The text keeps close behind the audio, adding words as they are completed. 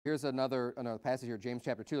Here's another passage here, James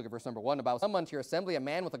chapter 2, look at verse number 1. About come unto your assembly a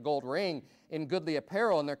man with a gold ring in goodly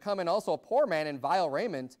apparel, and there come in also a poor man in vile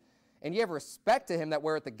raiment. And ye have respect to him that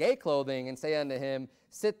weareth the gay clothing, and say unto him,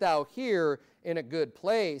 sit thou here in a good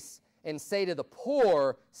place, and say to the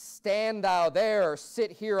poor, stand thou there, or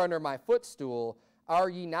sit here under my footstool. Are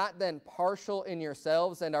ye not then partial in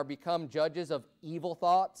yourselves, and are become judges of evil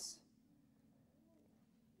thoughts?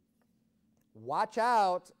 Watch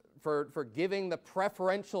out for giving the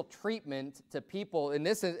preferential treatment to people in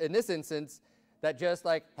this instance that just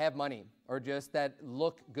like have money or just that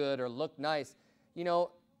look good or look nice. You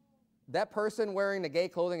know, that person wearing the gay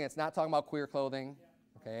clothing, it's not talking about queer clothing.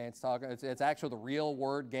 Okay, it's actually the real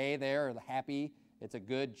word gay there, or the happy. It's a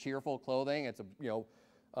good, cheerful clothing. It's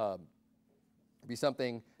be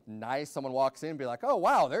something nice. Someone walks in and be like, oh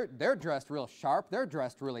wow, they're dressed real sharp. They're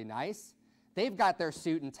dressed really nice. They've got their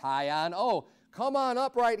suit and tie on. Oh, come on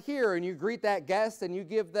up right here, and you greet that guest and you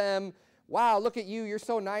give them, wow, look at you, you're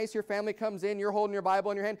so nice, your family comes in, you're holding your Bible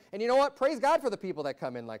in your hand, and you know what, praise God for the people that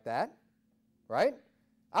come in like that, right?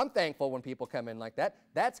 I'm thankful when people come in like that.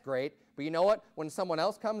 That's great, but you know what, when someone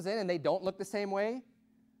else comes in and they don't look the same way,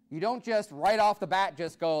 you don't just right off the bat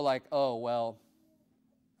just go like, oh, well,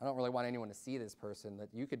 I don't really want anyone to see this person, that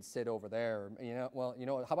you could sit over there, well,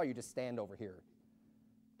 how about you just stand over here?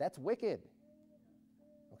 That's wicked.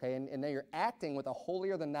 Okay, and then you're acting with a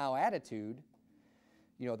holier-than-thou attitude.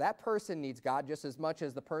 You know, that person needs God just as much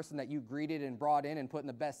as the person that you greeted and brought in and put in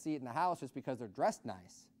the best seat in the house just because they're dressed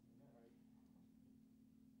nice.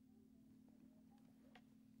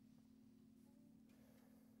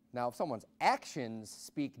 Now, if someone's actions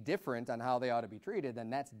speak different on how they ought to be treated, then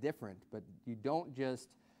that's different. But you don't just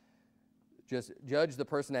judge the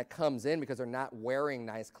person that comes in because they're not wearing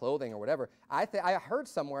nice clothing or whatever. I heard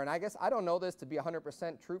somewhere, and I guess I don't know this to be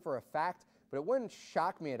 100% true for a fact, but it wouldn't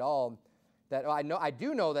shock me at all that I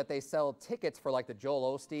do know that they sell tickets for like the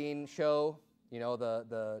Joel Osteen show. You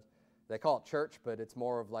know, they call it church, but it's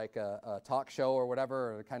more of like a talk show or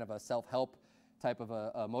whatever, or kind of a self-help type of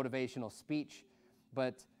a motivational speech.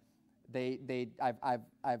 But I've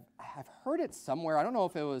heard it somewhere. I don't know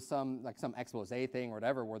if it was some expose thing or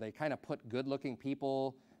whatever, where they kind of put good-looking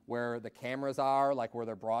people where the cameras are, like where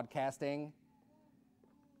they're broadcasting,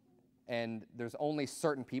 and there's only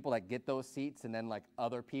certain people that get those seats, and then like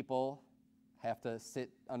other people have to sit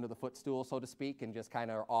under the footstool, so to speak, and just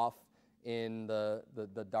kind of off in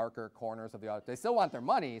the darker corners of the audience. They still want their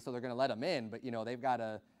money, so they're going to let them in, but you know they've got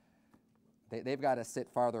to sit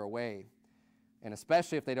farther away. And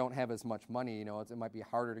especially if they don't have as much money, you know, it might be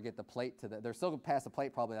harder to get the plate to they're still going to pass the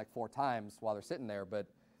plate probably like 4 times while they're sitting there, but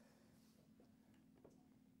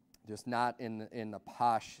just not in the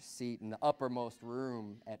posh seat in the uppermost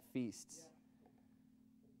room at feasts.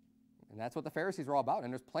 And that's what the Pharisees were all about.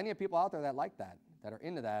 And there's plenty of people out there that like that are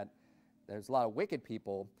into that. There's a lot of wicked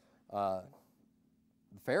people. The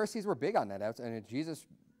Pharisees were big on that, and Jesus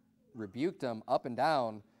rebuked them up and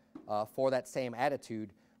down for that same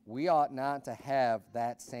attitude. We ought not to have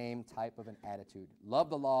that same type of an attitude. Love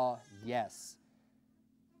the law, yes.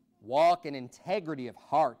 Walk in integrity of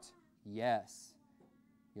heart, yes.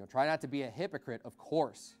 You know, try not to be a hypocrite, of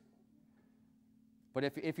course. But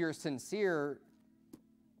if you're sincere,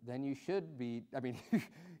 then you should be,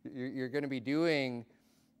 you're going to be doing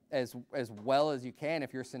as well as you can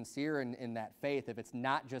if you're sincere in that faith, if it's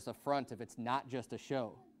not just a front, if it's not just a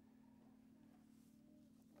show.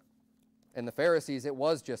 And the Pharisees, it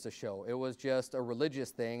was just a show. It was just a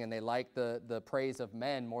religious thing, and they liked the praise of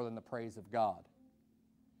men more than the praise of God.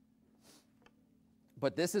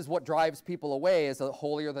 But this is what drives people away, is a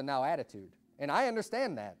holier-than-thou attitude. And I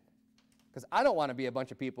understand that, because I don't want to be a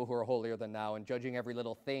bunch of people who are holier-than-thou and judging every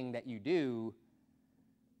little thing that you do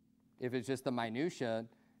if it's just the minutia.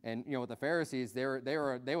 And, you know, with the Pharisees, they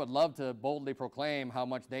would love to boldly proclaim how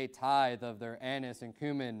much they tithe of their anise and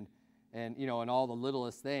cumin and, you know, and all the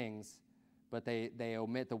littlest things. But they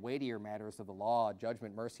omit the weightier matters of the law,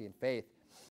 judgment, mercy, and faith.